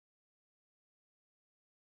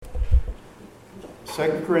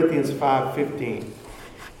2 Corinthians 5:15.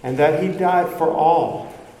 And that he died for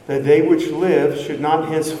all, that they which live should not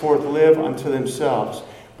henceforth live unto themselves,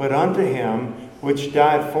 but unto him which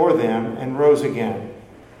died for them and rose again.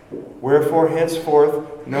 Wherefore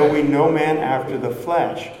henceforth know we no man after the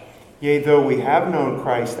flesh. Yea, though we have known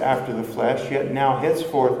Christ after the flesh, yet now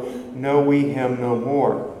henceforth know we him no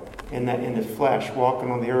more in the flesh, walking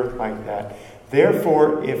on the earth like that.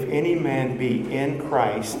 Therefore, if any man be in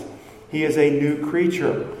Christ, he is a new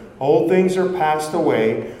creature. Old things are passed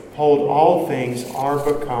away. Behold, all things are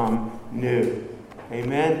become new.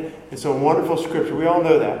 Amen. It's a wonderful scripture. We all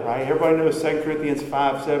know that, right? Everybody knows 2 Corinthians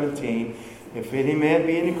 5:17. If any man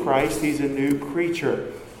be in Christ, he's a new creature.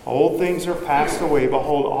 Old things are passed away.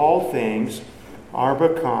 Behold, all things are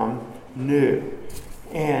become new.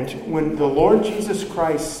 And when the Lord Jesus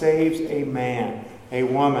Christ saves a man, a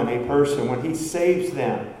woman, a person, when he saves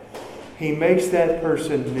them, he makes that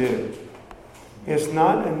person new. It's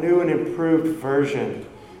not a new and improved version.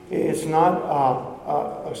 It's not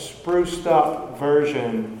a spruced up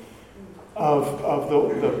version of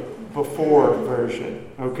the before version.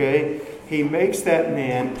 Okay? He makes that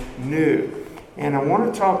man new. And I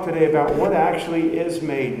want to talk today about what actually is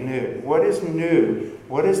made new. What is new?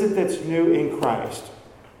 What is it that's new in Christ?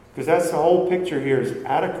 Because that's the whole picture here, is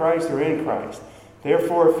out of Christ or in Christ.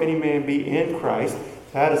 Therefore, if any man be in Christ,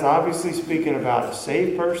 that is obviously speaking about a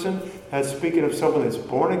saved person. That's speaking of someone that's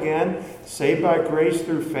born again, saved by grace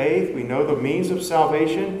through faith. We know the means of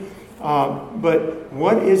salvation. But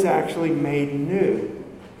what is actually made new?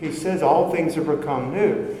 He says all things have become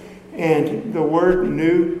new. And the word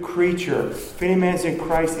new creature, if any man's in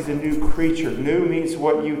Christ, he's a new creature. New means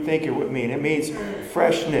what you think it would mean. It means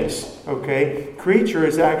freshness, okay? Creature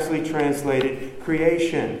is actually translated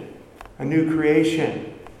creation, a new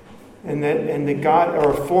creation. And the God,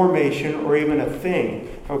 or a formation, or even a thing,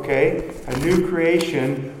 okay? A new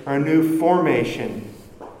creation or a new formation.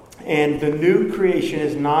 And the new creation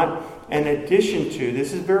is not an addition to,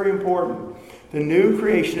 this is very important. The new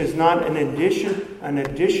creation is not an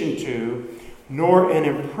addition to, nor an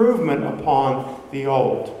improvement upon the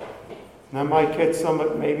old. That might catch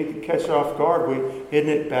somebody, maybe catch off guard. Isn't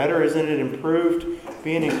it better? Isn't it improved?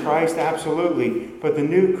 Being in Christ? Absolutely. But the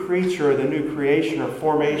new creature, the new creation or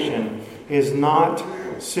formation is not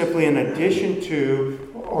simply an addition to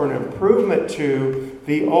or an improvement to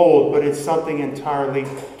the old, but it's something entirely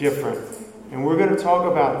different. And we're going to talk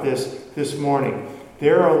about this morning.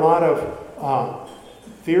 There are a lot of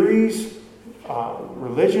theories,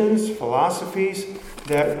 religions, philosophies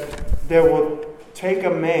that will take a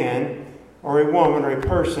man or a woman or a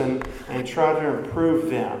person and try to improve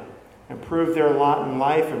them, improve their lot in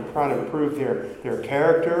life, and try to improve their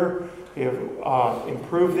character,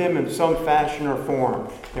 improve them in some fashion or form.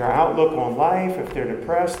 Their outlook on life, if they're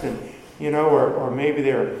depressed, and or maybe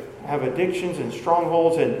they have addictions and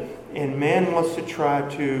strongholds, and man wants to try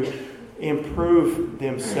to improve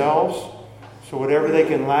themselves. So whatever they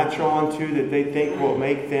can latch on to that they think will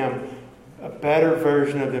make them a better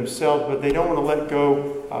version of themselves, but they don't want to let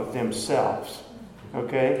go of themselves.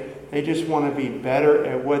 Okay? They just want to be better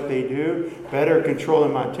at what they do, better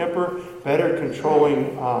controlling my temper, better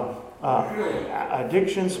controlling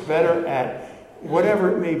addictions, better at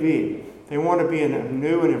whatever it may be. They want to be in a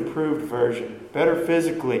new and improved version, better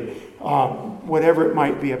physically, whatever it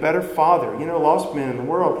might be, a better father. Lost men in the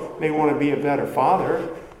world may want to be a better father,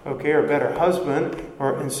 okay, or a better husband,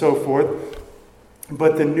 and so forth.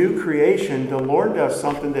 But the new creation, the Lord does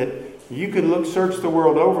something that you could search the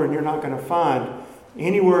world over, and you're not going to find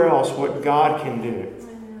anywhere else what God can do.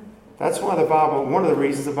 That's why the Bible, one of the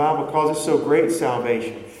reasons the Bible calls it so great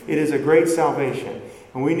salvation. It is a great salvation.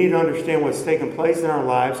 And we need to understand what's taking place in our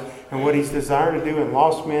lives and what He's desiring to do in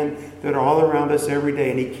lost men that are all around us every day.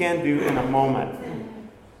 And He can do in a moment.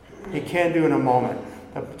 He can do in a moment.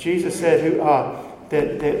 Jesus said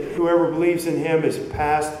that whoever believes in Him is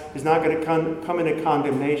not going to come into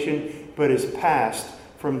condemnation, but is passed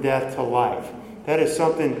from death to life. That is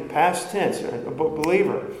something past tense. A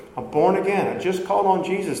believer, I'm born again. I just called on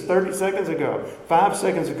Jesus 30 seconds ago, 5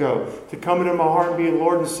 seconds ago, to come into my heart and be a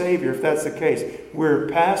Lord and Savior, if that's the case. We're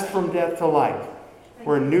passed from death to life.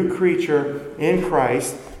 We're a new creature in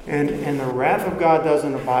Christ, and the wrath of God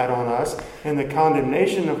doesn't abide on us, and the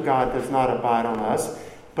condemnation of God does not abide on us,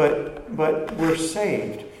 but we're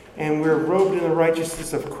saved, and we're robed in the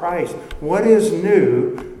righteousness of Christ. What is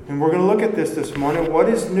new? And we're going to look at this morning. What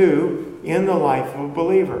is new in the life of a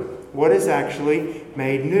believer? What is actually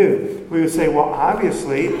made new? We would say, well,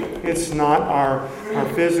 obviously, it's not our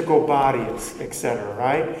physical body, etc.,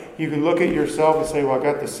 right? You can look at yourself and say, well, I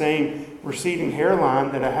got the same receding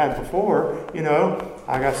hairline that I had before.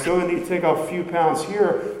 I still need to take off a few pounds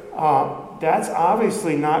here. That's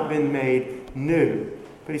obviously not been made new.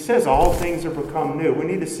 But he says all things are become new. We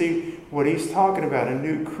need to see what he's talking about, a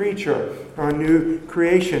new creature or a new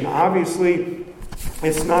creation. Obviously,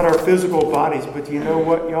 it's not our physical bodies, but do you know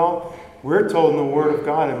what, y'all? We're told in the Word of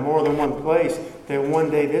God in more than one place that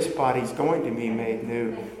one day this body is going to be made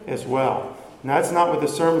new as well. Now, that's not what the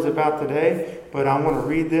sermon's about today, but I want to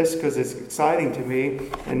read this because it's exciting to me.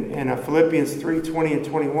 In Philippians 3, 20 and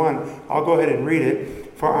 21, I'll go ahead and read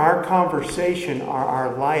it. For our conversation,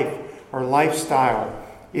 our life, our lifestyle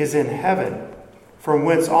is in heaven, from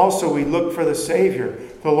whence also we look for the Savior,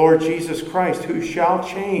 the Lord Jesus Christ, who shall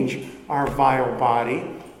change our vile body.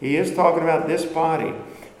 He is talking about this body,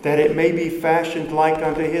 that it may be fashioned like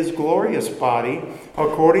unto his glorious body,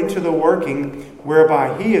 according to the working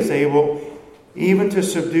whereby he is able even to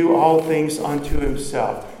subdue all things unto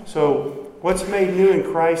himself. So what's made new in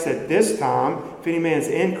Christ at this time? If any man's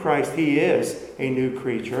in Christ, he is a new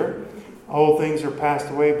creature. Old things are passed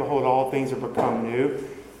away. Behold, all things are become new.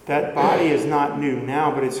 That body is not new now,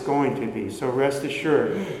 but it's going to be. So rest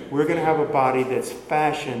assured, we're going to have a body that's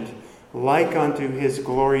fashioned like unto his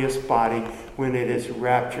glorious body when it is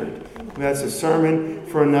raptured. That's a sermon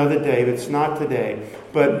for another day, but it's not today.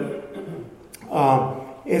 But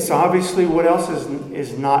it's obviously what else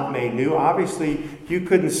is not made new. Obviously, you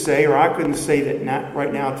couldn't say, or I couldn't say that not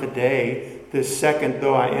right now today, this second,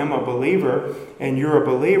 though I am a believer, and you're a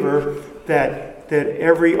believer, that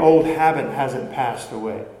every old habit hasn't passed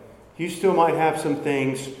away. You still might have some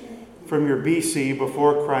things from your BC,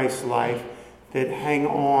 before Christ's life, that hang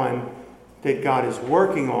on, that God is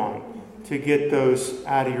working on to get those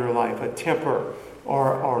out of your life. A temper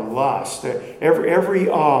or lust. Every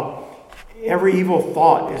evil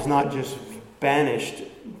thought is not just banished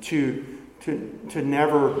to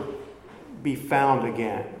never be found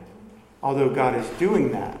again. Although God is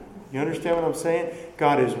doing that. You understand what I'm saying?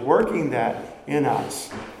 God is working that in us.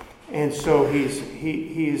 And so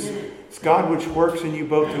it's God which works in you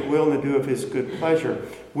both to will and to do of his good pleasure.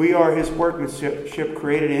 We are his workmanship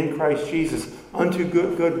created in Christ Jesus unto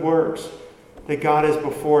good works that God has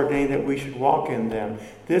before ordained that we should walk in them.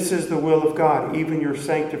 This is the will of God, even your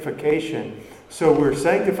sanctification. So we're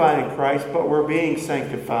sanctified in Christ, but we're being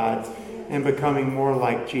sanctified and becoming more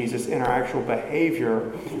like Jesus in our actual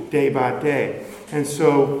behavior day by day. And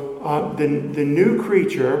so the new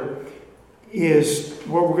creature is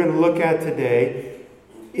what we're going to look at today,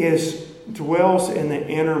 dwells in the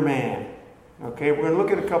inner man. Okay, we're going to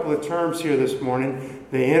look at a couple of terms here this morning.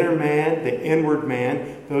 The inner man, the inward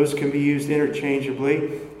man, those can be used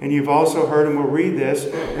interchangeably. And you've also heard, and we'll read this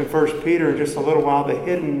in 1 Peter in just a little while, the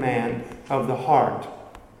hidden man of the heart.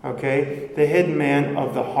 Okay, the hidden man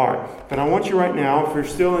of the heart. But I want you right now, if you're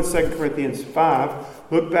still in 2 Corinthians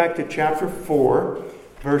 5, look back to chapter 4,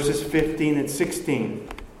 verses 15 and 16.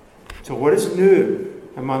 So what is new?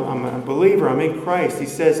 I'm a believer. I'm in Christ. He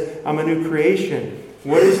says, I'm a new creation.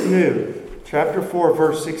 What is new? Chapter 4,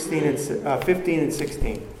 verse 15 and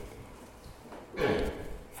 16.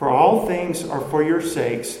 For all things are for your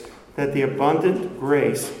sakes, that the abundant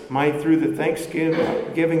grace might through the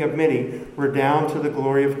thanksgiving of many redound to the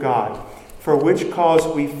glory of God. For which cause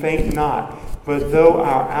we faint not, but though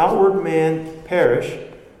our outward man perish,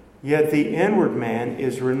 yet the inward man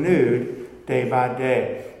is renewed day by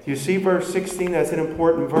day. You see verse 16? That's an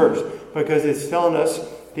important verse because it's telling us,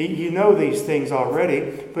 you know these things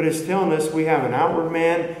already, but it's telling us we have an outward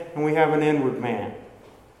man and we have an inward man.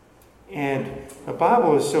 And the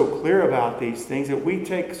Bible is so clear about these things that we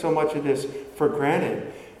take so much of this for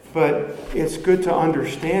granted. But it's good to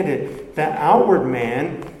understand it. The outward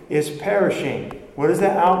man is perishing. What is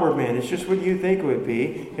that outward man? It's just what you think it would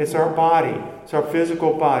be. It's our body. It's our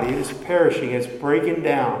physical body. It is perishing. It's breaking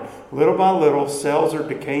down. Little by little, cells are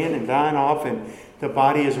decaying and dying off, and the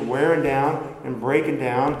body is wearing down and breaking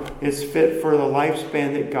down. It's fit for the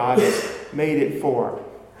lifespan that God has made it for.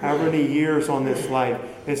 However many years on this life.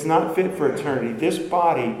 It's not fit for eternity. This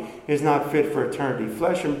body is not fit for eternity.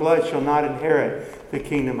 Flesh and blood shall not inherit the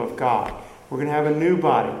kingdom of God. We're going to have a new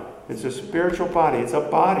body. It's a spiritual body. It's a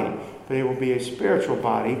body, but it will be a spiritual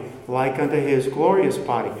body like unto his glorious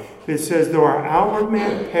body. It says, though our outward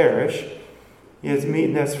man perish,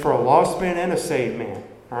 that's for a lost man and a saved man.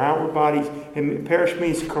 Our outward bodies, and perish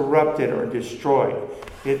means corrupted or destroyed.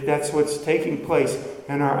 That's what's taking place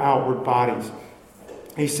in our outward bodies.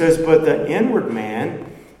 He says, but the inward man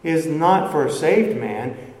is not, for a saved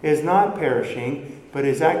man, is not perishing, but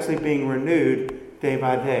is actually being renewed day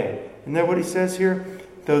by day. Isn't that what he says here?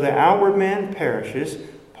 Though the outward man perishes,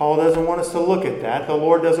 Paul doesn't want us to look at that. The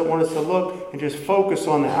Lord doesn't want us to look and just focus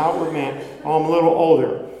on the outward man. Oh, I'm a little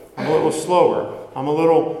older. I'm a little slower. I'm a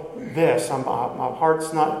little this. My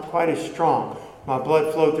heart's not quite as strong. My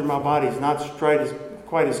blood flow through my body is not quite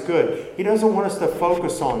as good. He doesn't want us to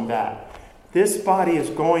focus on that. This body is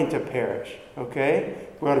going to perish. Okay?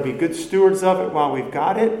 We ought to be good stewards of it while we've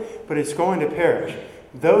got it, but it's going to perish.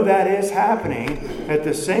 Though that is happening, at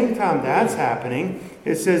the same time that's happening,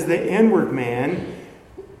 it says the inward man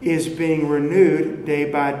is being renewed day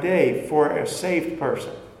by day for a saved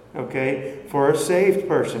person. Okay? For a saved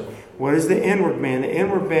person. What is the inward man? The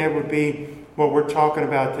inward man would be what we're talking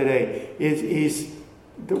about today. Is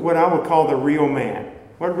what I would call the real man.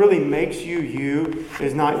 What really makes you you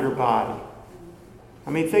is not your body. I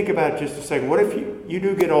mean, think about it just a second. What if you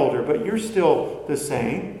do get older, but you're still the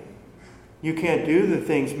same? You can't do the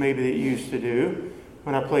things maybe that you used to do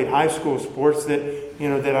when I played high school sports that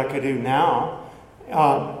I could do now.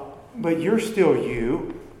 But you're still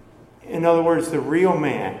you. In other words, the real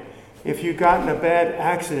man. If you got in a bad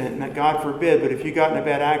accident, and God forbid, but if you got in a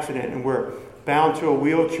bad accident and were bound to a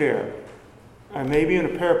wheelchair, or maybe in a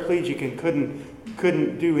paraplegic and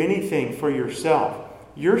couldn't do anything for yourself,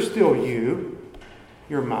 you're still you.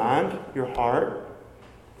 Your mind, your heart,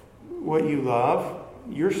 what you love,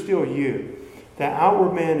 you're still you. The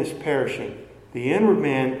outward man is perishing. The inward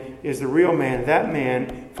man is the real man. That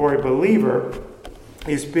man, for a believer,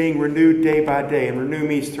 is being renewed day by day. And renew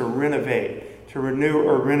means to renovate, to renew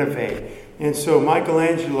or renovate. And so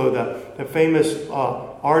Michelangelo, the famous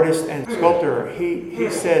artist and sculptor, he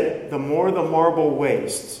said, the more the marble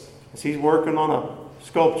wastes, as he's working on a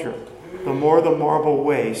sculpture, the more the marble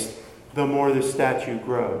wastes, the more the statue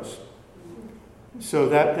grows. So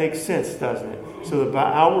that makes sense, doesn't it? So the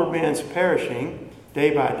outward man's perishing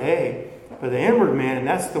day by day, but the inward man, and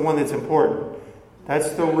that's the one that's important. That's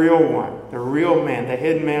the real one, the real man, the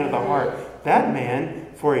hidden man of the heart. That man,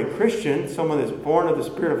 for a Christian, someone that's born of the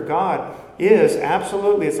Spirit of God, is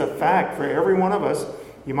absolutely, it's a fact for every one of us.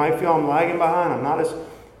 You might feel I'm lagging behind. I'm not as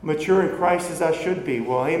mature in Christ as I should be.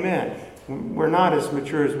 Well, amen. We're not as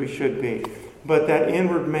mature as we should be. But that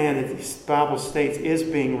inward man, as the Bible states, is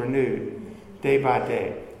being renewed day by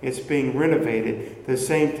day. It's being renovated at the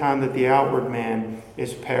same time that the outward man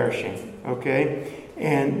is perishing. Okay?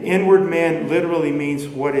 And inward man literally means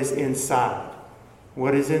what is inside.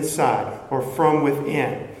 What is inside, or from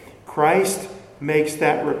within. Christ makes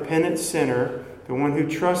that repentant sinner, the one who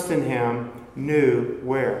trusts in Him, new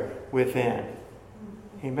where? Within.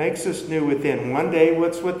 He makes us new within. One day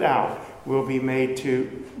what's without will be made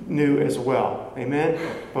to new as well. Amen?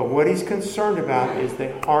 But what He's concerned about is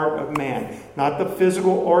the heart of man. Not the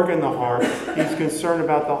physical organ, the heart. He's concerned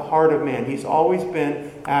about the heart of man. He's always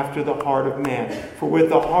been after the heart of man. For with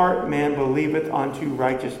the heart man believeth unto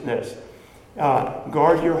righteousness.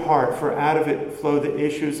 Guard your heart, for out of it flow the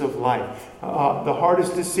issues of life. The heart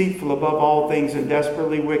is deceitful above all things and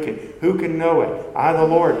desperately wicked. Who can know it? I, the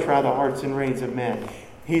Lord, try the hearts and reins of men.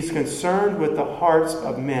 He's concerned with the hearts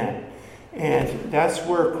of men. And that's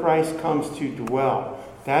where Christ comes to dwell.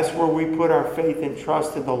 That's where we put our faith and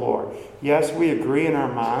trust in the Lord. Yes, we agree in our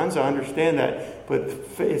minds. I understand that. But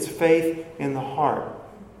it's faith in the heart.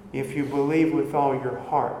 If you believe with all your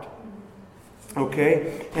heart.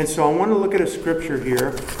 Okay? And so I want to look at a scripture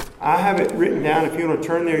here. I have it written down. If you want to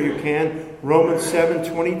turn there, you can. Romans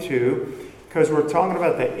 7:22. Because we're talking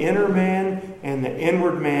about the inner man and the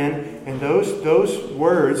inward man. And those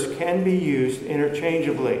words can be used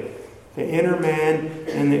interchangeably. The inner man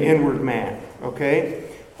and the inward man. Okay?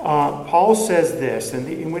 Paul says this.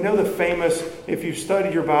 And we know the famous, if you've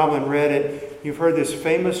studied your Bible and read it, you've heard this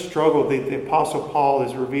famous struggle that the Apostle Paul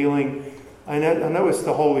is revealing. I know it's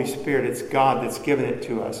the Holy Spirit. It's God that's given it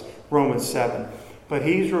to us. Romans 7. But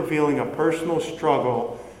he's revealing a personal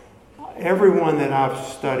struggle. Everyone that I've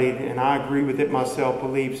studied, and I agree with it myself,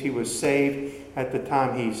 believes he was saved at the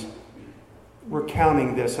time he's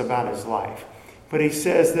recounting this about his life. But he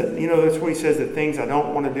says that, that's what he says, the things I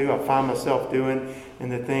don't want to do, I find myself doing.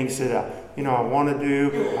 And the things that I want to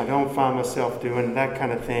do, I don't find myself doing, that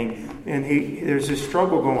kind of thing. And there's this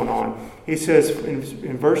struggle going on. He says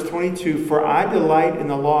in verse 22, for I delight in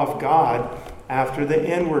the law of God after the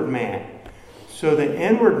inward man. So the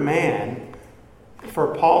inward man,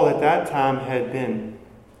 for Paul at that time, had been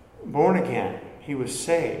born again. He was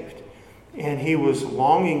saved. And he was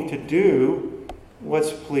longing to do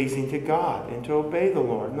what's pleasing to God and to obey the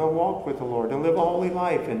Lord and to walk with the Lord and live a holy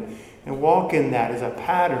life and walk in that as a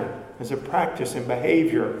pattern, as a practice and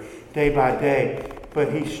behavior day by day.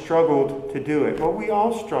 But he struggled to do it. Well, we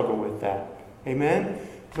all struggle with that. Amen?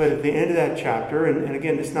 But at the end of that chapter, and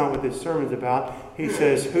again, it's not what this sermon's about, he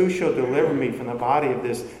says, who shall deliver me from the body of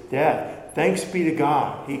this death? Thanks be to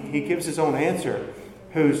God. He gives his own answer,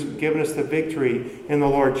 who's given us the victory in the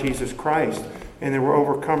Lord Jesus Christ. And that we're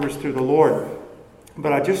overcomers through the Lord.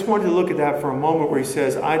 But I just wanted to look at that for a moment where he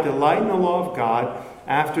says, I delight in the law of God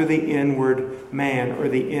after the inward man, or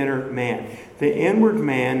the inner man. The inward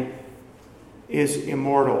man is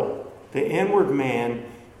immortal. The inward man,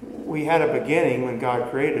 we had a beginning when God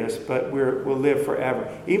created us, but we'll live forever.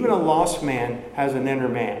 Even a lost man has an inner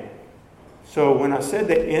man. So when I said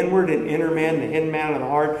the inward and inner man, the hidden man of the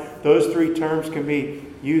heart, those three terms can be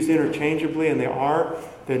used interchangeably, and they are.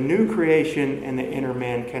 The new creation and the inner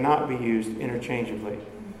man cannot be used interchangeably.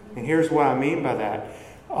 And here's what I mean by that.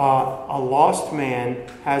 A lost man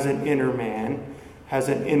has an inner man, has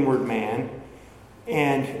an inward man,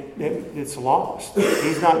 and it's lost.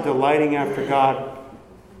 He's not delighting after God,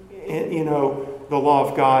 the law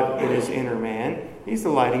of God in his inner man. He's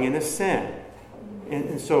delighting in his sin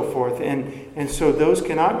and so forth. And so those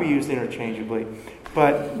cannot be used interchangeably.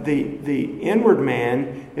 But the inward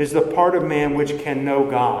man is the part of man which can know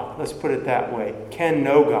God. Let's put it that way. Can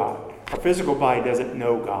know God. Our physical body doesn't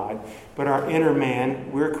know God. But our inner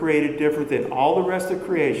man, we're created different than all the rest of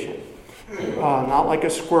creation. Not like a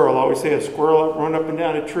squirrel. I always say a squirrel run up and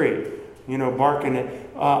down a tree, barking at,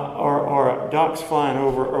 or ducks flying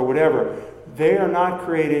over or whatever. They are not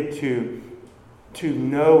created to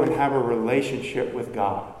know and have a relationship with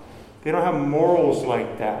God. They don't have morals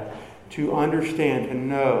like that. To understand, to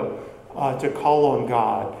know, to call on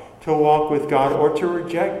God, to walk with God, or to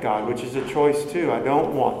reject God, which is a choice too. I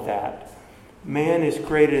don't want that. Man is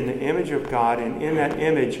created in the image of God, and in that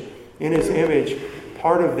image, in his image,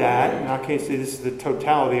 part of that, and I can't say this is the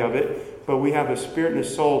totality of it, but we have a spirit and a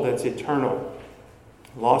soul that's eternal.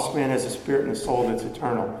 Lost man has a spirit and a soul that's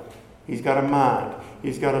eternal. He's got a mind.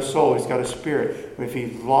 He's got a soul. He's got a spirit. If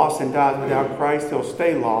he's lost and dies without Christ, he'll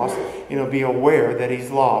stay lost, and he'll be aware that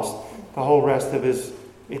he's lost the whole rest of his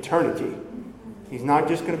eternity. He's not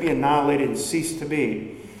just going to be annihilated and cease to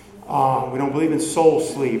be. We don't believe in soul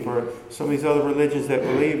sleep or some of these other religions that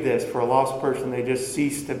believe this. For a lost person, they just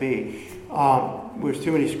cease to be. There's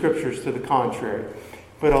too many scriptures to the contrary.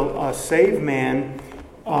 But a saved man,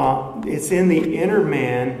 it's in the inner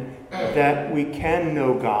man that we can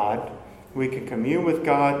know God. We can commune with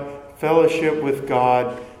God, fellowship with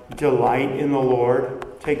God, delight in the Lord,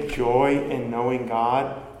 take joy in knowing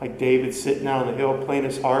God. Like David sitting out on the hill, playing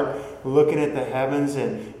his harp, looking at the heavens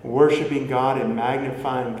and worshiping God and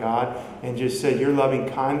magnifying God, and just said, your loving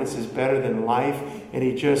kindness is better than life. And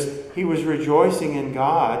he was rejoicing in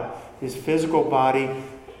God. His physical body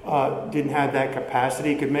didn't have that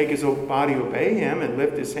capacity. He could make his body obey him and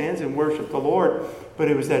lift his hands and worship the Lord. But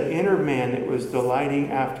it was that inner man that was delighting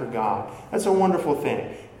after God. That's a wonderful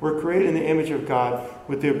thing. We're created in the image of God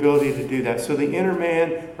with the ability to do that. So the inner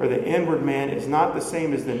man or the inward man is not the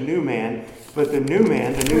same as the new man, but the new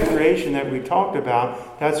man, the new creation that we talked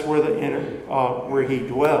about, that's where where he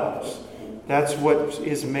dwells. That's what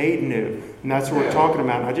is made new. And that's what we're talking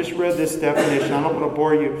about. And I just read this definition. I don't want to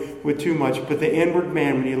bore you with too much, but the inward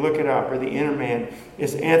man, when you look it up, or the inner man,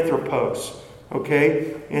 is anthropos.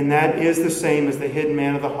 Okay? And that is the same as the hidden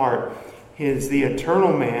man of the heart. He is the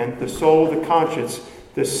eternal man, the soul, the conscience,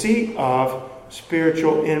 the seat of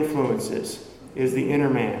spiritual influences is the inner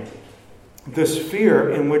man. The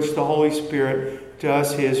sphere in which the Holy Spirit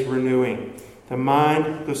does his renewing. The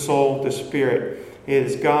mind, the soul, the spirit. It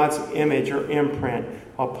is God's image or imprint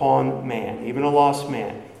upon man, even a lost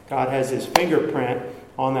man. God has his fingerprint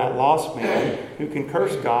on that lost man who can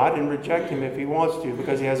curse God and reject him if he wants to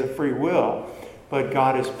because he has a free will. But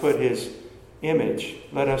God has put his image.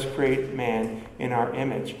 Let us create man in our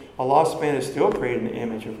image. A lost man is still created in the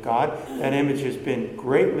image of God. That image has been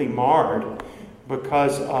greatly marred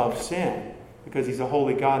because of sin, because he's a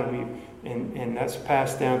holy God, and that's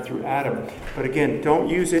passed down through Adam. But again, don't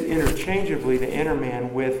use it interchangeably, the inner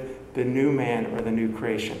man with the new man or the new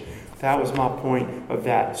creation. That was my point of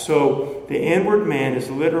that. So the inward man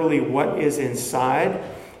is literally what is inside,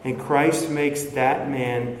 and Christ makes that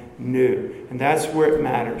man new. And that's where it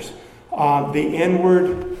matters. The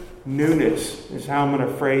inward newness is how I'm going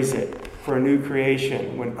to phrase it for a new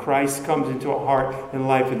creation. When Christ comes into a heart and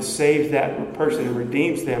life and saves that person and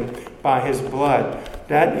redeems them by his blood,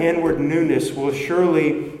 that inward newness will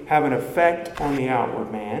surely have an effect on the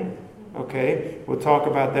outward man. Okay? We'll talk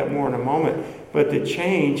about that more in a moment. But the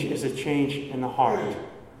change is a change in the heart.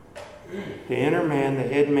 The inner man, the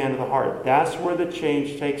hidden man of the heart. That's where the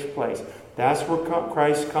change takes place. That's where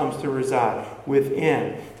Christ comes to reside,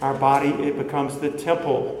 within. Our body, it becomes the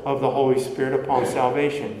temple of the Holy Spirit upon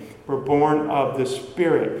salvation. We're born of the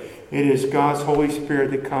Spirit. It is God's Holy Spirit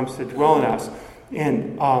that comes to dwell in us.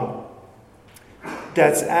 And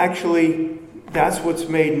that's what's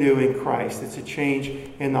made new in Christ. It's a change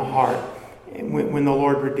in the heart when the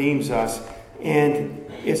Lord redeems us. And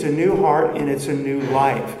it's a new heart and it's a new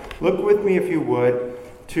life. Look with me, if you would,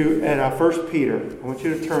 at 1 Peter. I want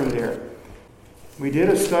you to turn there. We did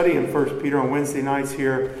a study in 1 Peter on Wednesday nights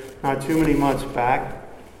here not too many months back.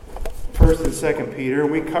 1 and 2 Peter.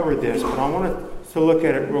 We covered this, but I want to look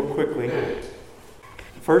at it real quickly.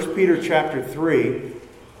 1 Peter chapter 3,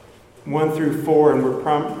 1 through 4, and we're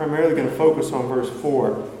primarily going to focus on verse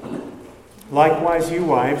 4. Likewise, you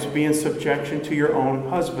wives, be in subjection to your own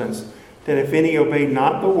husbands, that if any obey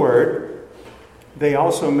not the word, they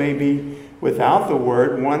also may be without the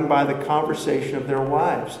word, won by the conversation of their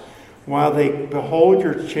wives, while they behold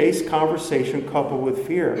your chaste conversation coupled with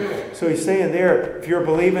fear. So he's saying there, if you're a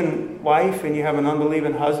believing wife and you have an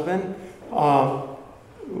unbelieving husband,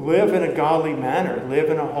 live in a godly manner, live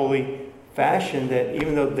in a holy fashion, that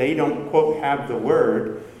even though they don't, quote, have the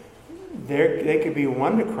word, they could be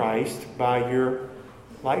won to Christ by your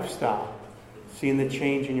lifestyle, seeing the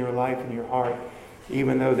change in your life and your heart,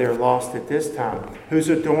 even though they're lost at this time. Who's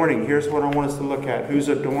adorning? Here's what I want us to look at. Who's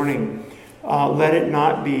adorning? Let it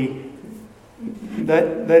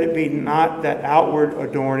be not that outward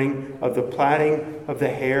adorning of the plaiting of the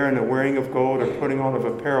hair and the wearing of gold or putting on of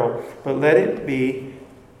apparel, but let it be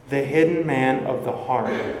the hidden man of the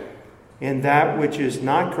heart, in that which is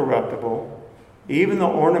not corruptible, even the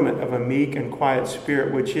ornament of a meek and quiet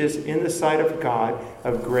spirit, which is in the sight of God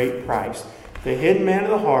of great price. The hidden man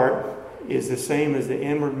of the heart is the same as the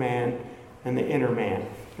inward man and the inner man.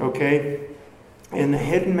 Okay? In the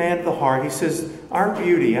hidden man of the heart, he says, our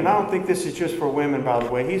beauty, and I don't think this is just for women, by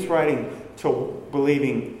the way. He's writing to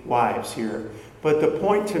believing wives here. But the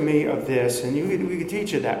point to me of this, and we could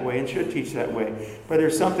teach it that way and should teach that way, but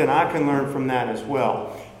there's something I can learn from that as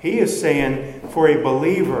well. He is saying, for a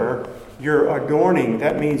believer, your adorning,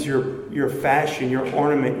 that means your fashion, your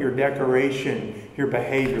ornament, your decoration, your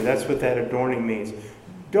behavior. That's what that adorning means.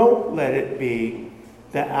 Don't let it be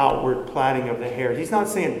the outward plaiting of the hair. He's not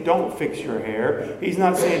saying don't fix your hair. He's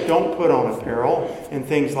not saying don't put on apparel and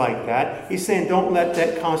things like that. He's saying don't let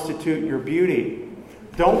that constitute your beauty.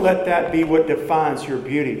 Don't let that be what defines your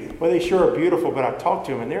beauty. Well, they sure are beautiful, but I talked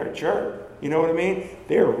to them and they're a jerk. You know what I mean?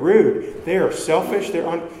 They're rude. They are selfish.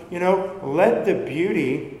 Let the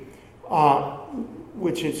beauty,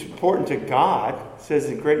 which is important to God, says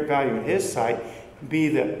in great value in His sight, be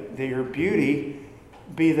your beauty.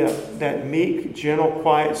 Be that meek, gentle,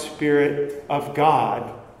 quiet spirit of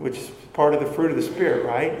God, which is part of the fruit of the Spirit,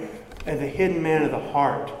 right? And the hidden man of the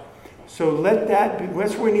heart. So let that be,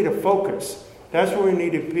 that's where we need to focus. That's where we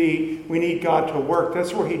need to be. We need God to work.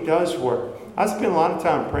 That's where He does work. I spend a lot of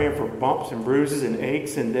time praying for bumps and bruises and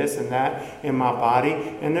aches and this and that in my body,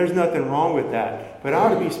 and there's nothing wrong with that. But I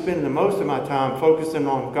ought to be spending the most of my time focusing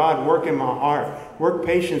on God, work in my heart, work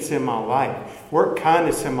patience in my life, work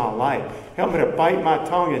kindness in my life. Help me to bite my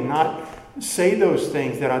tongue and not say those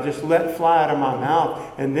things that I just let fly out of my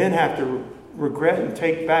mouth and then have to regret and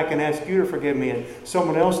take back and ask you to forgive me and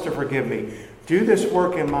someone else to forgive me. Do this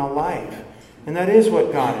work in my life. And that is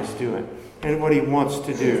what God is doing and what He wants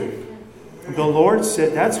to do. The Lord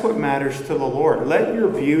said that's what matters to the Lord. Let your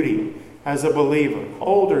beauty as a believer,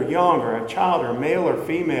 old or young or a child or male or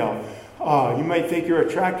female, you might think you're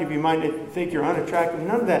attractive, you might think you're unattractive.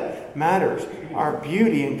 None of that matters. Our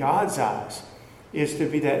beauty in God's eyes is to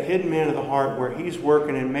be that hidden man of the heart where He's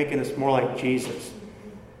working and making us more like Jesus.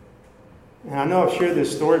 And I know I've shared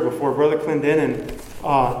this story before. Brother Clendenin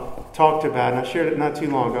talked about it, and I shared it not too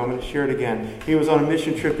long ago. I'm going to share it again. He was on a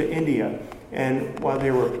mission trip to India, and while they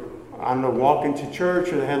were, walking to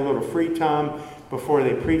church, or they had a little free time before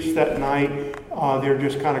they preached that night, they were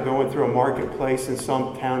just kind of going through a marketplace in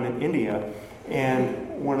some town in India.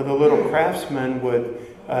 And one of the little craftsmen would,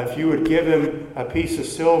 if you would give him a piece of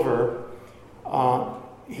silver,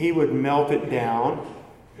 he would melt it down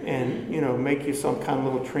and, make you some kind of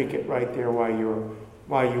little trinket right there while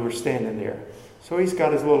you were standing there. So he's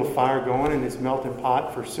got his little fire going in his melting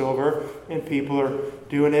pot for silver, and people are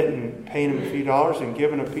doing it and paying him a few dollars and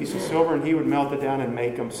giving a piece of silver, and he would melt it down and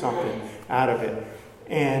make them something out of it.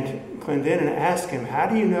 And Clendenin asked him, how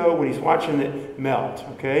do you know when he's watching it melt,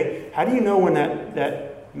 okay? How do you know when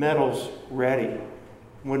that metal's ready?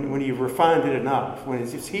 When you've refined it enough, when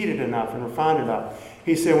it's heated enough and refined enough?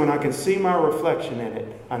 He said, when I can see my reflection in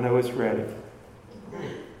it, I know it's ready.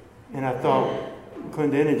 And I thought,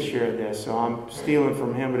 Clendenin shared this, so I'm stealing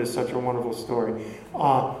from him, but it's such a wonderful story.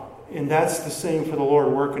 And that's the same for the Lord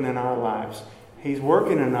working in our lives. He's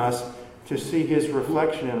working in us to see His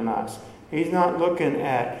reflection in us. He's not looking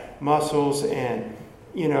at muscles and,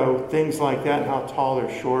 things like that, and how tall or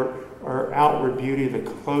short, or outward beauty, the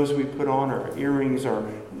clothes we put on, or earrings, or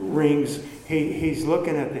rings. He's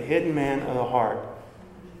looking at the hidden man of the heart.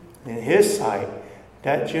 In His sight,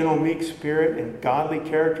 that gentle, meek spirit and godly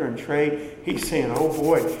character and trait, He's saying, oh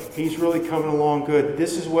boy, he's really coming along good.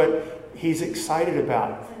 This is what He's excited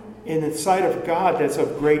about. In the sight of God, that's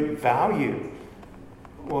of great value.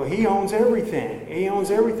 Well, He owns everything. He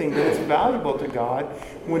owns everything that's valuable to God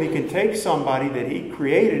when He can take somebody that He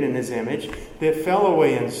created in His image, that fell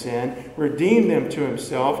away in sin, redeem them to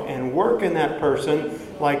Himself, and work in that person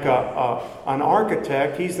like an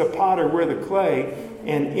architect. He's the potter, we're the clay,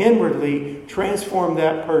 and inwardly transform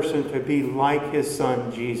that person to be like His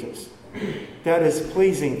Son, Jesus. That is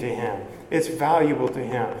pleasing to Him. It's valuable to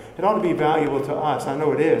Him. It ought to be valuable to us. I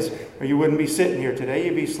know it is. Or you wouldn't be sitting here today.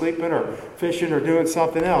 You'd be sleeping or fishing or doing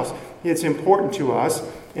something else. It's important to us.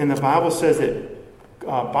 And the Bible says that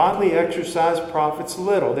bodily exercise profits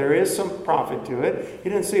little. There is some profit to it. He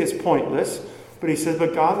didn't say it's pointless. But He says,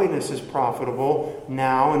 but godliness is profitable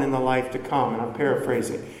now and in the life to come. And I'm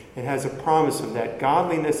paraphrasing. It has a promise of that.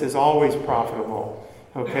 Godliness is always profitable.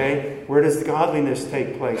 Okay? Where does godliness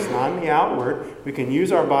take place? Not in the outward. We can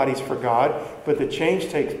use our bodies for God, but the change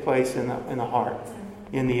takes place in the heart,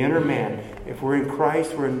 in the inner man. If we're in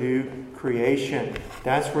Christ, we're a new creation.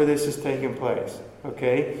 That's where this is taking place.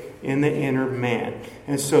 Okay? In the inner man.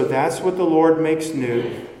 And so that's what the Lord makes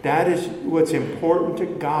new. That is what's important to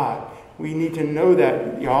God. We need to know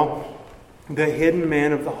that, y'all. The hidden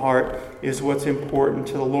man of the heart is what's important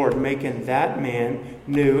to the Lord, making that man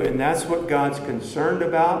new. And that's what God's concerned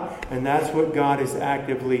about, and that's what God is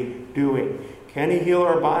actively doing. Can He heal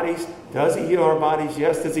our bodies? Does He heal our bodies?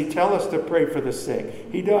 Yes. Does He tell us to pray for the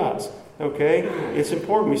sick? He does. Okay? It's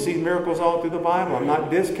important. We see miracles all through the Bible. I'm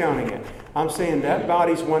not discounting it. I'm saying that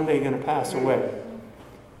body's one day going to pass away.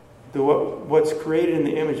 What's created in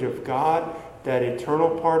the image of God, that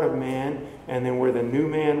eternal part of man, and then where the new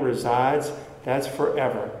man resides, that's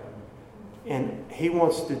forever. And He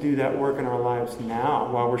wants to do that work in our lives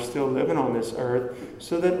now while we're still living on this earth,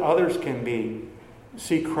 so that others can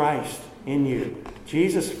see Christ in you.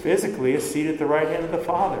 Jesus physically is seated at the right hand of the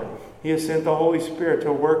Father. He has sent the Holy Spirit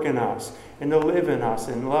to work in us and to live in us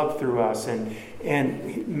and love through us.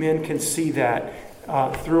 And men can see that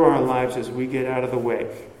through our lives as we get out of the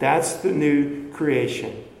way. That's the new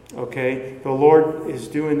creation. Okay? The Lord is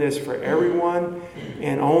doing this for everyone,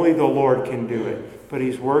 and only the Lord can do it. But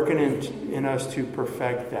He's working in us to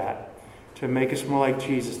perfect that, to make us more like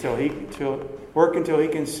Jesus, till He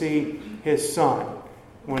can see His Son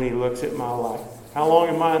when He looks at my life. How long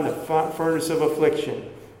am I in the furnace of affliction?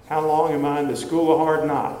 How long am I in the school of hard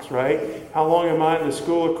knocks, right? How long am I in the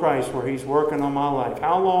school of Christ where He's working on my life?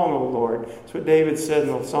 How long, O Lord? That's what David said in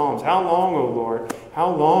the Psalms. How long, O Lord?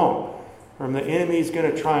 How long? From the enemy is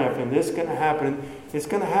going to triumph, and this is going to happen. It's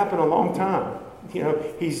going to happen a long time.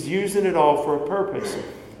 He's using it all for a purpose.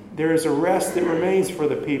 There is a rest that remains for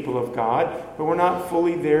the people of God, but we're not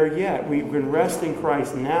fully there yet. We can rest in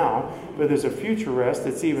Christ now, but there's a future rest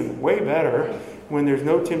that's even way better when there's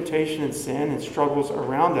no temptation and sin and struggles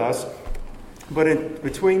around us. But in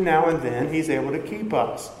between now and then, He's able to keep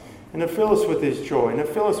us and to fill us with His joy, and to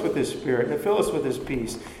fill us with His Spirit, and to fill us with His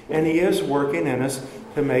peace. And He is working in us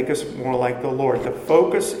to make us more like the Lord. The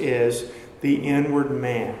focus is the inward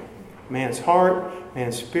man. Man's heart,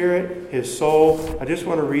 man's spirit, his soul. I just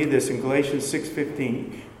want to read this in Galatians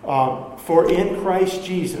 6:15. For in Christ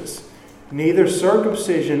Jesus, neither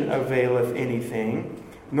circumcision availeth anything,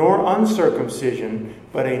 nor uncircumcision,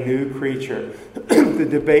 but a new creature. The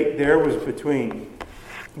debate there was between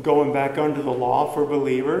going back under the law for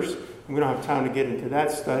believers. We don't have time to get into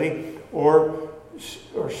that study. Or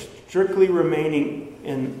strictly remaining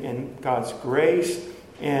in God's grace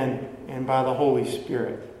and by the Holy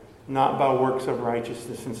Spirit, not by works of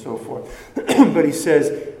righteousness and so forth. But he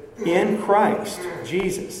says, in Christ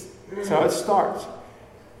Jesus. That's how it starts.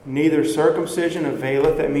 Neither circumcision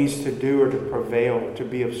availeth, that means to do or to prevail, or to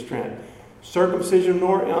be of strength. Circumcision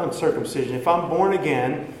nor uncircumcision. If I'm born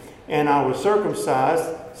again and I was circumcised,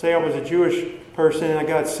 say I was a Jewish person and I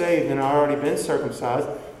got saved and I've already been circumcised,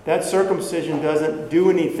 that circumcision doesn't do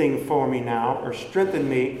anything for me now or strengthen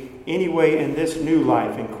me anyway in this new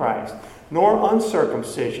life in Christ. Nor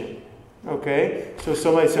uncircumcision. Okay? So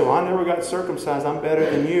somebody said, well, I never got circumcised. I'm better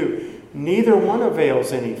than you. Neither one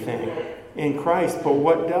avails anything in Christ. But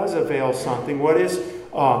what does avail something? What is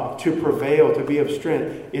to prevail, to be of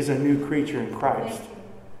strength, is a new creature in Christ.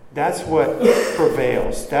 That's what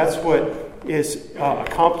prevails. That's what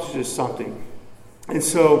accomplishes something. And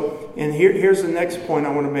so, here's the next point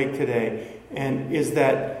I want to make today, and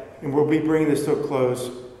we'll be bringing this to a close,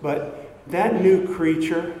 but that new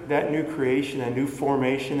creature, that new creation, that new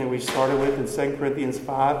formation that we started with in 2 Corinthians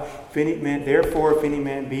 5, therefore if any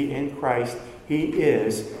man be in Christ, he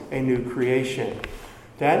is a new creation.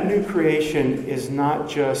 That new creation is not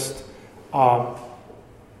just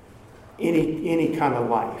any kind of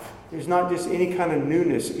life. There's not just any kind of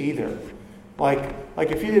newness either. Like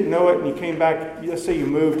if you didn't know it and you came back, let's say you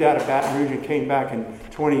moved out of Baton Rouge and came back in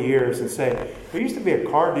 20 years and say, there used to be a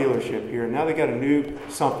car dealership here, and now they got a new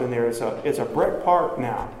something there. It's a Brett Park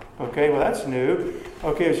now. Okay, well that's new.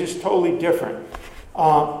 Okay, it's just totally different.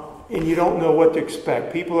 And you don't know what to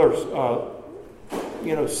expect. People are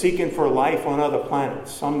seeking for life on other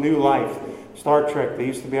planets, some new life. Star Trek, they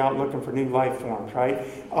used to be out looking for new life forms, right?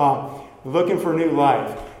 Looking for new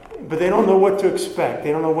life. But they don't know what to expect.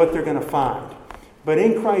 They don't know what they're going to find. But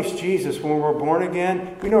in Christ Jesus, when we're born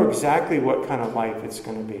again, we know exactly what kind of life it's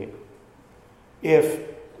going to be. If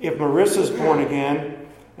Marissa's born again,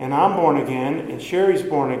 and I'm born again, and Sherry's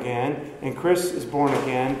born again, and Chris is born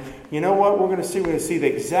again, you know what we're going to see? We're going to see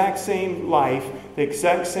the exact same life, the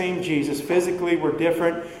exact same Jesus. Physically, we're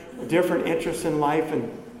different interests in life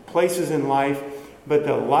and places in life. But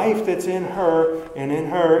the life that's in her, and in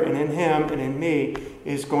him, and in me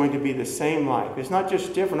is going to be the same life. It's not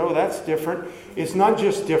just different. Oh, that's different. It's not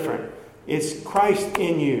just different. It's Christ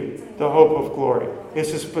in you, the hope of glory.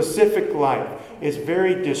 It's a specific life. It's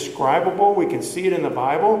very describable. We can see it in the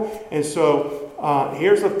Bible. And so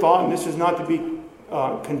here's a thought, and this is not to be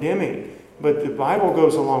condemning, but the Bible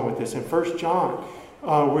goes along with this. In 1 John,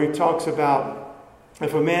 where he talks about,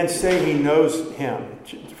 if a man say he knows him,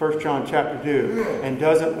 1 John chapter 2, and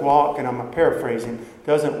doesn't walk, and I'm paraphrasing,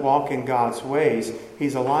 doesn't walk in God's ways,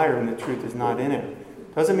 he's a liar and the truth is not in him.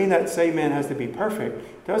 Doesn't mean that same man has to be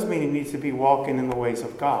perfect. Does mean he needs to be walking in the ways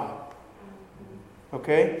of God.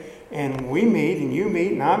 Okay? And we meet, and you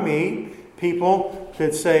meet, and I meet people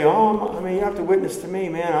that say, you have to witness to me,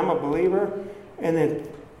 man, I'm a believer. And then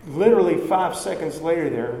literally 5 seconds later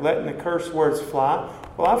they're letting the curse words fly.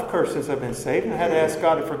 Well, I've cursed since I've been saved and I had to ask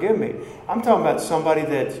God to forgive me. I'm talking about somebody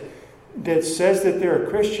that says that they're a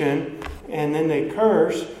Christian and then they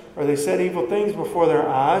curse or they said evil things before their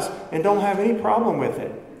eyes and don't have any problem with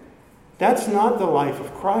it. That's not the life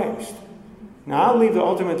of Christ. Now, I'll leave the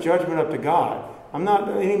ultimate judgment up to God. I'm not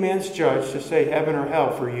any man's judge to say heaven or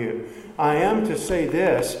hell for you. I am to say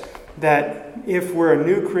this, that if we're a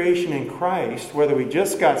new creation in Christ, whether we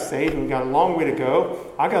just got saved and we got a long way to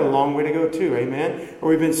go, I got a long way to go too, amen? Or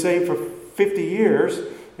we've been saved for 50 years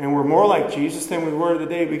and we're more like Jesus than we were the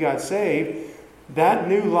day we got saved, that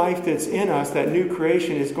new life that's in us, that new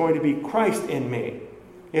creation is going to be Christ in me.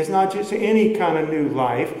 It's not just any kind of new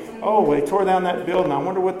life. Oh, they tore down that building. I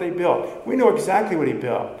wonder what they built. We know exactly what he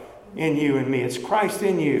built in you and me. It's Christ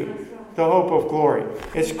in you, the hope of glory.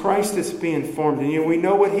 It's Christ that's being formed in you. We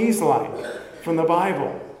know what he's like from the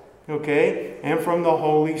Bible, okay? And from the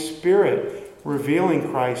Holy Spirit, revealing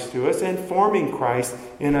Christ to us and forming Christ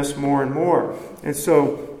in us more and more. And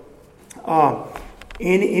so,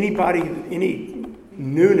 any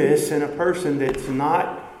newness in a person that's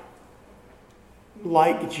not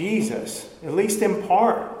like Jesus, at least in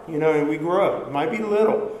part, and we grow. It might be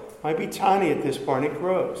little, might be tiny at this part, and it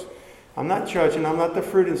grows. I'm not judging. I'm not the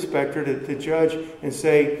fruit inspector to judge and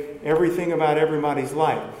say everything about everybody's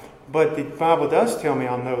life. But the Bible does tell me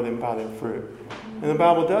I'll know them by their fruit. And the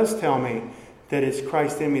Bible does tell me that it's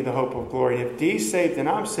Christ in me, the hope of glory. And if Dee's saved and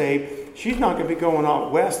I'm saved, she's not going to be going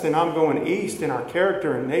out west and I'm going east in our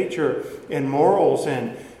character and nature and morals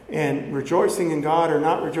and rejoicing in God or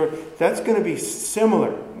not rejoicing. That's going to be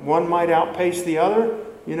similar. One might outpace the other.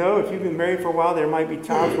 If you've been married for a while, there might be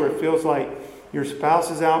times where it feels like your spouse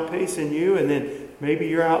is outpacing you, and then maybe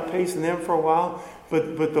you're outpacing them for a while.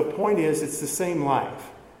 But the point is, it's the same life.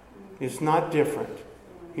 It's not different.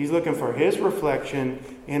 He's looking for his reflection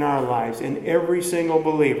in our lives, in every single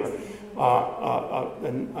believer.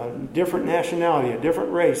 A different nationality, a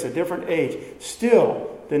different race, a different age.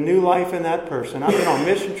 Still, the new life in that person. I've been on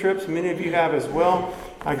mission trips. Many of you have as well.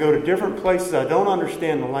 I go to different places. I don't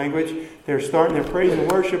understand the language. They're starting their praise and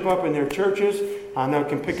worship up in their churches. I know I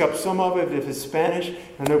can pick up some of it if it's Spanish.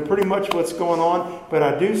 I know pretty much what's going on. But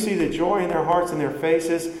I do see the joy in their hearts and their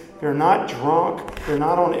faces. They're not drunk. They're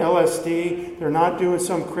not on LSD. They're not doing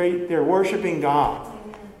they're worshiping God.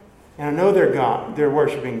 And I know they're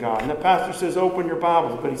worshiping God. And the pastor says, open your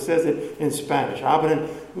Bibles, but he says it in Spanish. Abren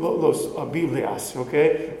los Biblias,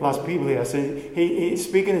 okay? Las Biblias. And he's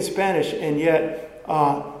speaking in Spanish, and yet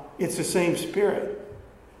it's the same Spirit.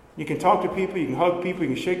 You can talk to people, you can hug people,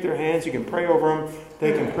 you can shake their hands, you can pray over them,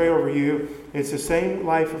 they can pray over you. It's the same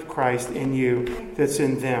life of Christ in you that's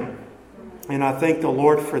in them. And I thank the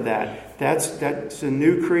Lord for that. That's a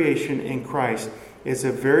new creation in Christ. It's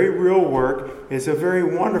a very real work. It's a very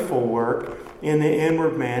wonderful work in the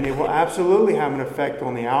inward man. It will absolutely have an effect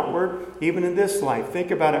on the outward, even in this life.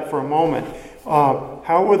 Think about it for a moment.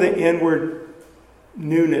 How will the inward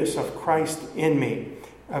newness of Christ in me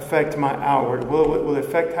affect my outward? Will it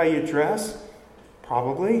affect how you dress?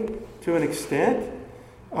 Probably, to an extent.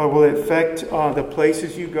 Will it affect the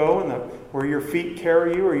places you go and where your feet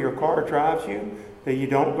carry you or your car drives you, that you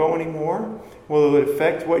don't go anymore? Will it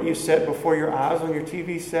affect what you set before your eyes on your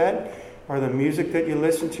TV set, or the music that you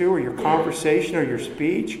listen to, or your conversation, or your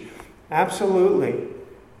speech? Absolutely.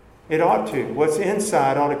 It ought to. What's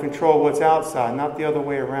inside ought to control what's outside, not the other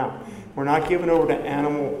way around. We're not given over to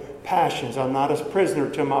animal passions. I'm not a prisoner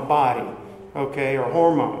to my body, okay, or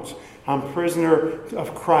hormones. I'm a prisoner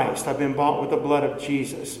of Christ. I've been bought with the blood of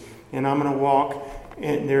Jesus. And I'm going to walk,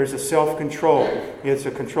 and there's a self-control. It's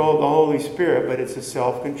a control of the Holy Spirit, but it's a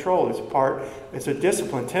self-control. It's a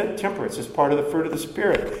discipline. Temperance is part of the fruit of the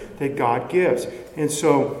Spirit that God gives. And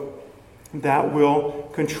so that will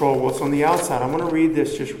control what's on the outside. I'm going to read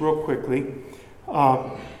this just real quickly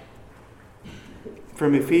from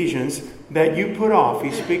Ephesians. That you put off,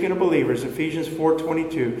 he's speaking of believers, Ephesians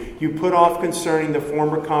 4:22, you put off concerning the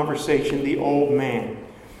former conversation the old man,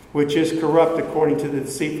 which is corrupt according to the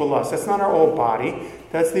deceitful lust. That's not our old body.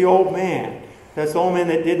 That's the old man. That's the old man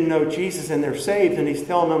that didn't know Jesus and they're saved. And he's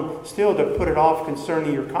telling them still to put it off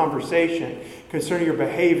concerning your conversation, concerning your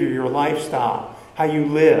behavior, your lifestyle, how you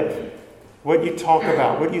live, what you talk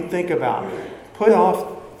about, what you think about. Put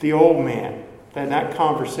off the old man, that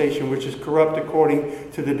conversation, which is corrupt according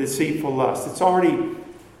to the deceitful lust.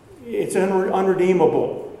 It's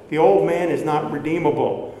unredeemable. The old man is not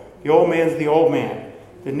redeemable. The old man's the old man.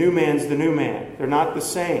 The new man's the new man. They're not the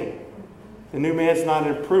same. The new man's not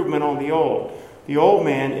an improvement on the old. The old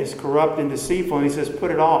man is corrupt and deceitful, and he says, put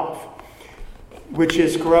it off, which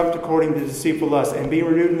is corrupt according to deceitful lust, and be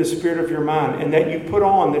renewed in the spirit of your mind, and that you put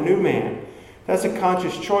on the new man. That's a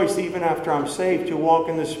conscious choice, even after I'm saved, to walk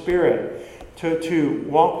in the Spirit, to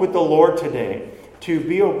walk with the Lord today, to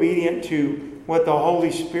be obedient to what the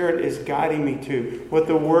Holy Spirit is guiding me to, what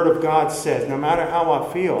the Word of God says, no matter how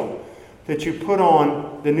I feel. That you put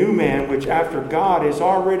on the new man, which after God is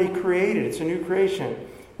already created. It's a new creation.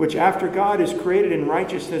 Which after God is created in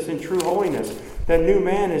righteousness and true holiness. That new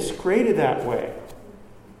man is created that way.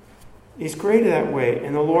 He's created that way.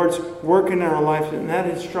 And the Lord's working in our life. And that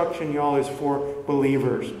instruction, y'all, is for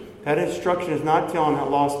believers. That instruction is not telling a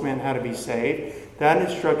lost man how to be saved. That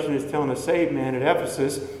instruction is telling a saved man at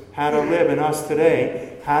Ephesus how to live in us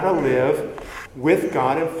today. How to live with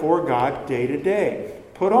God and for God day to day.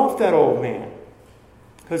 Put off that old man,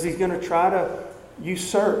 because he's going to try to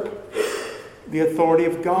usurp the authority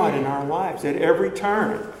of God in our lives. At every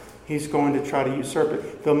turn, he's going to try to usurp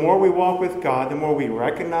it. The more we walk with God, the more we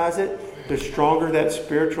recognize it, the stronger that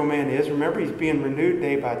spiritual man is. Remember, he's being renewed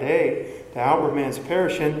day by day. The outward man's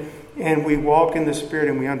perishing, and we walk in the Spirit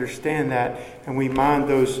and we understand that, and we mind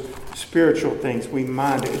those spiritual things. We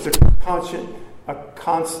mind it. It's a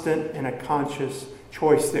constant and a conscious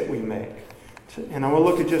choice that we make. And I'm going to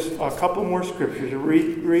look at just a couple more scriptures.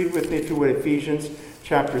 Read with me, if you would, Ephesians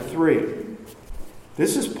chapter 3.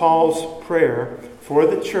 This is Paul's prayer for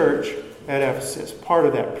the church at Ephesus. Part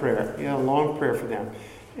of that prayer. He had a long prayer for them.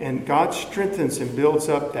 And God strengthens and builds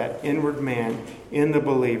up that inward man in the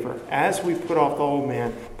believer as we put off the old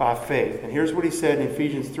man by faith. And here's what he said in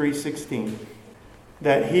Ephesians 3:16.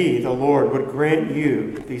 That he, the Lord, would grant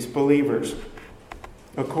you, these believers,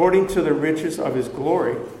 according to the riches of his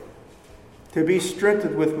glory, to be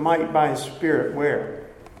strengthened with might by his Spirit. Where?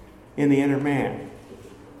 In the inner man.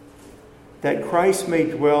 That Christ may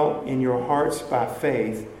dwell in your hearts by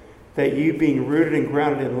faith, that you, being rooted and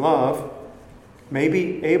grounded in love, may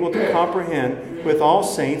be able to comprehend with all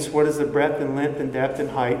saints what is the breadth and length and depth and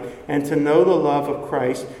height, and to know the love of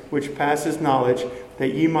Christ, which passes knowledge,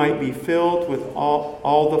 that ye might be filled with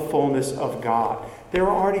all the fullness of God. They were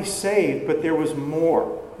already saved, but there was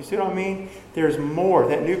more. You see what I mean? There's more.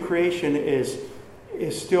 That new creation is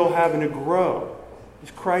still having to grow.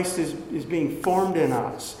 Christ is being formed in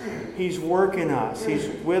us. He's working us. He's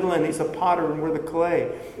whittling. He's a potter and we're the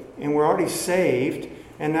clay. And we're already saved.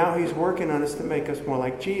 And now he's working on us to make us more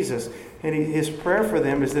like Jesus. And his prayer for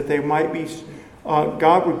them is that they might be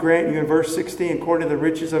God would grant you in verse 16, according to the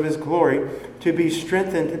riches of His glory, to be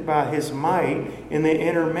strengthened by His might in the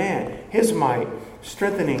inner man. His might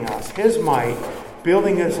strengthening us. His might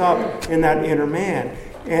building us up in that inner man.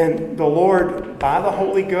 And the Lord, by the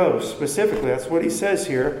Holy Ghost, specifically, that's what He says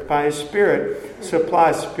here, by His Spirit,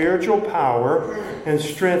 supplies spiritual power and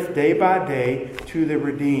strength day by day to the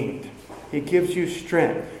redeemed. He gives you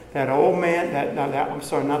strength. That old man, not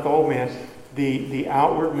the old man, the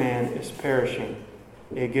outward man is perishing.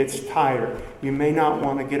 It gets tired. You may not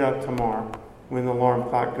want to get up tomorrow when the alarm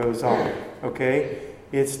clock goes off. Okay?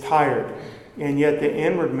 It's tired. And yet the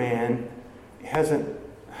inward man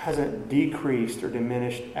hasn't decreased or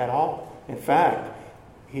diminished at all. In fact,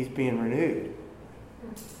 he's being renewed.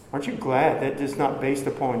 Aren't you glad that it's not based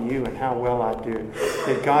upon you and how well I do?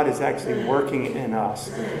 That God is actually working in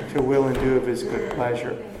us to will and do of His good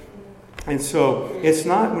pleasure. And so it's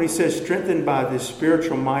not, when He says strengthened by this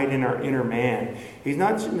spiritual might in our inner man,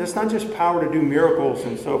 that's not just power to do miracles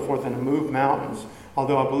and so forth and to move mountains,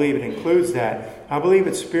 although I believe it includes that. I believe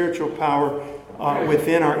it's spiritual power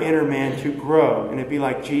within our inner man to grow and to be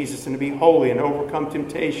like Jesus and to be holy and overcome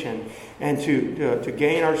temptation and to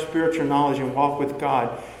gain our spiritual knowledge and walk with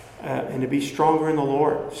God and to be stronger in the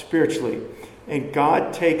Lord spiritually. And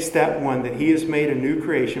God takes that one that He has made a new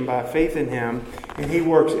creation by faith in Him, and He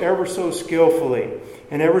works ever so skillfully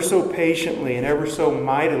and ever so patiently and ever so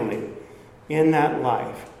mightily in that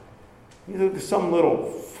life. You look at some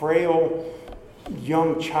little frail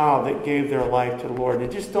young child that gave their life to the Lord. They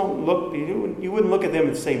just don't look, you wouldn't look at them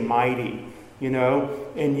and say mighty,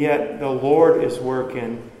 and yet the Lord is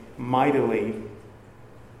working mightily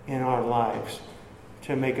in our lives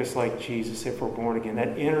to make us like Jesus if we're born again.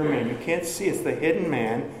 That inner man, you can't see, it's the hidden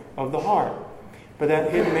man of the heart. But that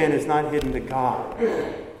hidden man is not hidden to God.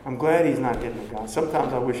 I'm glad he's not hidden to God.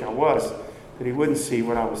 Sometimes I wish I was, that He wouldn't see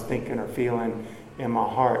what I was thinking or feeling in my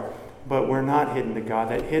heart. But we're not hidden to God.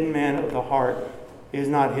 That hidden man of the heart is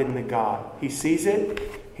not hidden to God. He sees it.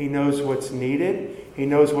 He knows what's needed. He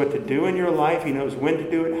knows what to do in your life. He knows when to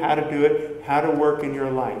do it, how to work in your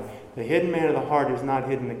life. The hidden man of the heart is not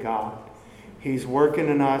hidden to God. He's working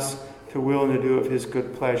in us to will and to do of His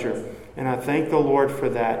good pleasure. And I thank the Lord for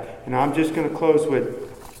that. And I'm just going to close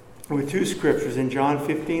with two scriptures. In John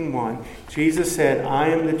 15:1, Jesus said, I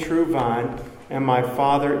am the true vine, and my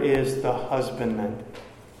Father is the husbandman.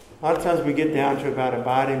 A lot of times we get down to about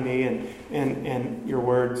abide in me and your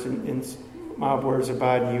words and my words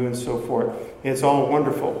abide in you and so forth. It's all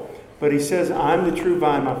wonderful. But He says, I'm the true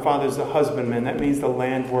vine, my Father is the husbandman. That means the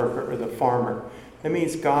land worker or the farmer. That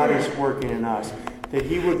means God is working in us. That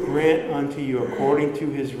He would grant unto you according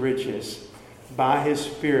to His riches by His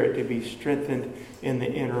Spirit to be strengthened in the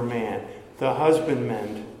inner man. The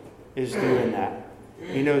husbandman is doing that.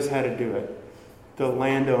 He knows how to do it. The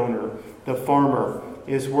landowner, the farmer,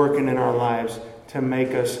 is working in our lives to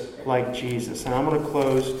make us like Jesus. And I'm going to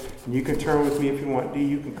close. And you can turn with me if you want.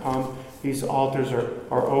 You can come. These altars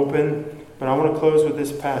are open. But I want to close with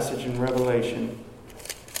this passage in Revelation.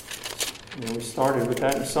 We started with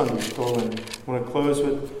that in Sunday school. And I want to close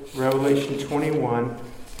with Revelation 21.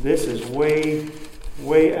 This is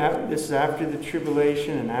this is after the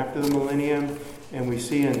tribulation and after the millennium. And we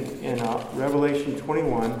see in Revelation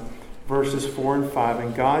 21, verses 4 and 5,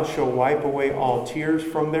 and God shall wipe away all tears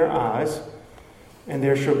from their eyes, and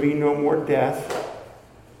there shall be no more death,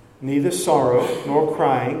 neither sorrow nor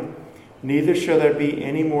crying, neither shall there be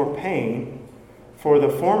any more pain, for the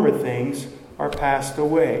former things are passed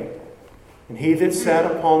away. And He that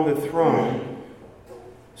sat upon the throne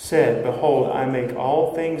said, Behold, I make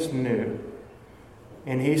all things new.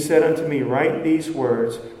 And He said unto me, Write these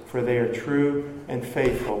words, for they are true and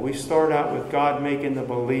faithful. We start out with God making the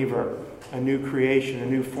believer a new creation, a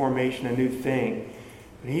new formation, a new thing.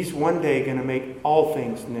 But He's one day going to make all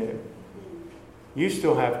things new. You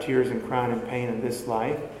still have tears and crying and pain in this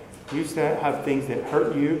life. You still have things that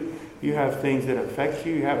hurt you. You have things that affect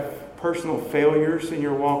you. You have personal failures in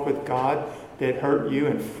your walk with God that hurt you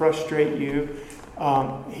and frustrate you.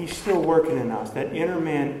 He's still working in us. That inner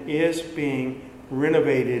man is being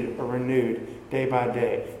renovated or renewed day by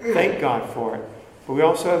day. Thank God for it. But we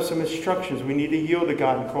also have some instructions. We need to yield to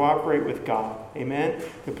God and cooperate with God. Amen?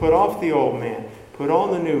 To put off the old man. Put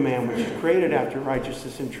on the new man, which is created after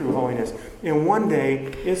righteousness and true holiness. And one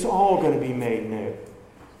day, it's all going to be made new.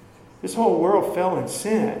 This whole world fell in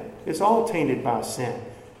sin. It's all tainted by sin.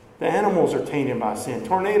 The animals are tainted by sin.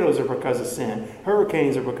 Tornadoes are because of sin.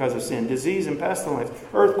 Hurricanes are because of sin. Disease and pestilence.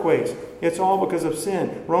 Earthquakes. It's all because of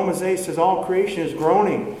sin. Romans 8 says all creation is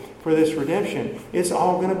groaning for this redemption. It's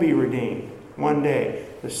all going to be redeemed one day.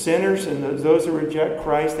 The sinners and those who reject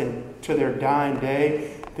Christ and to their dying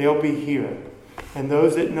day, they'll be here. And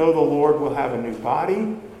those that know the Lord will have a new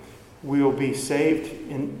body. We will be saved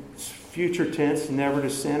in future tense, never to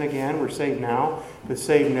sin again. We're saved now, but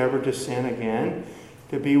saved never to sin again.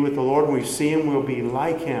 To be with the Lord. When we see Him, we'll be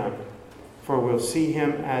like Him, for we'll see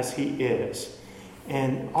Him as He is.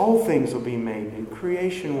 And all things will be made new.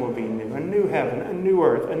 Creation will be new. A new heaven, a new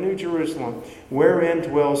earth, a new Jerusalem, wherein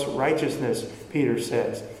dwells righteousness, Peter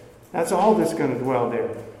says. That's all that's going to dwell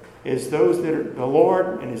there, is those that are the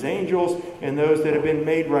Lord and His angels, and those that have been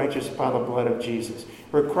made righteous by the blood of Jesus.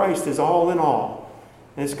 Where Christ is all in all.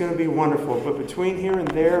 And it's going to be wonderful. But between here and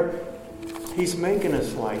there, He's making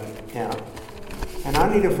us like Him. And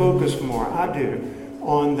I need to focus more, I do,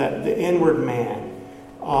 on the inward man.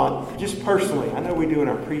 Just personally, I know we do in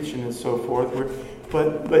our preaching and so forth,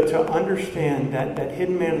 but to understand that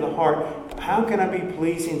hidden man of the heart, how can I be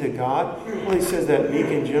pleasing to God? Well, He says that meek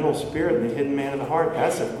and gentle spirit, the hidden man of the heart,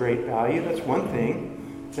 that's of great value. That's one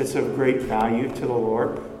thing that's of great value to the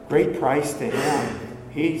Lord. Great price to Him.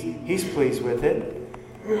 He's pleased with it.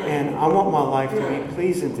 And I want my life to be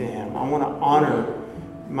pleasing to Him. I want to honor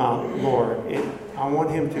my Lord. I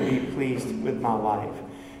want Him to be pleased with my life.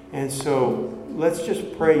 And so let's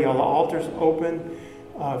just pray, y'all. The altar's open.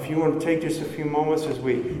 If you want to take just a few moments as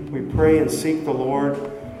we pray and seek the Lord,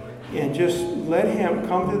 and just let Him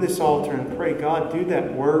come to this altar and pray, God, do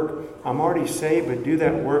that work. I'm already saved, but do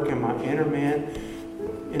that work in my inner man,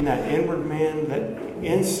 in that inward man, that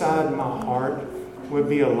inside my heart would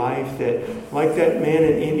be a life that, like that man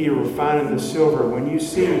in India refining the silver, when you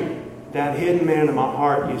see that hidden man in my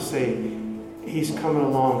heart, you say, he's coming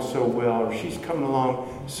along so well, or she's coming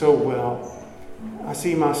along so well. I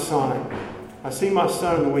see my son. I see my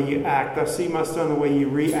son in the way you act. I see my son in the way you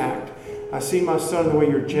react. I see my son in the way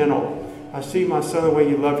you're gentle. I see my son in the way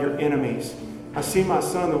you love your enemies. I see my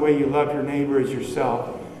son in the way you love your neighbor as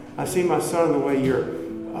yourself. I see my son in the way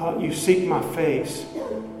you seek my face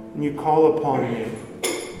and you call upon me.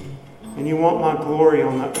 And you want my glory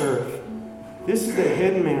on the earth. This is the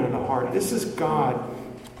hidden man of the heart. This is God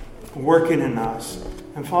working in us.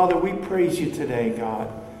 And Father, we praise you today, God.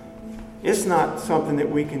 It's not something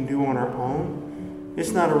that we can do on our own.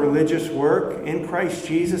 It's not a religious work. In Christ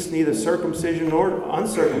Jesus, neither circumcision nor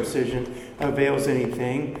uncircumcision avails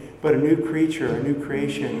anything, but a new creature, a new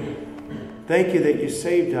creation. Thank you that you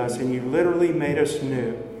saved us and you literally made us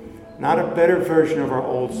new. Not a better version of our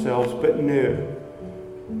old selves, but new.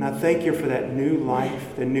 And I thank you for that new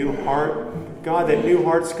life, the new heart. God, that new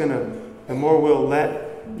heart's the more we'll let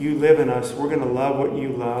you live in us, we're going to love what you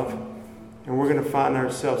love. And we're going to find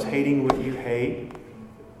ourselves hating what you hate.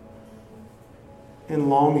 And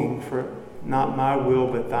longing for not my will,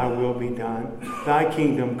 but thy will be done. Thy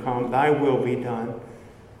kingdom come, thy will be done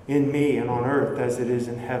in me and on earth as it is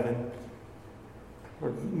in heaven.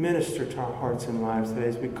 Lord, minister to our hearts and lives today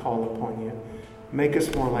as we call upon you. Make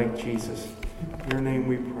us more like Jesus. In your name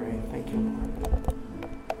we pray. Thank you, Lord.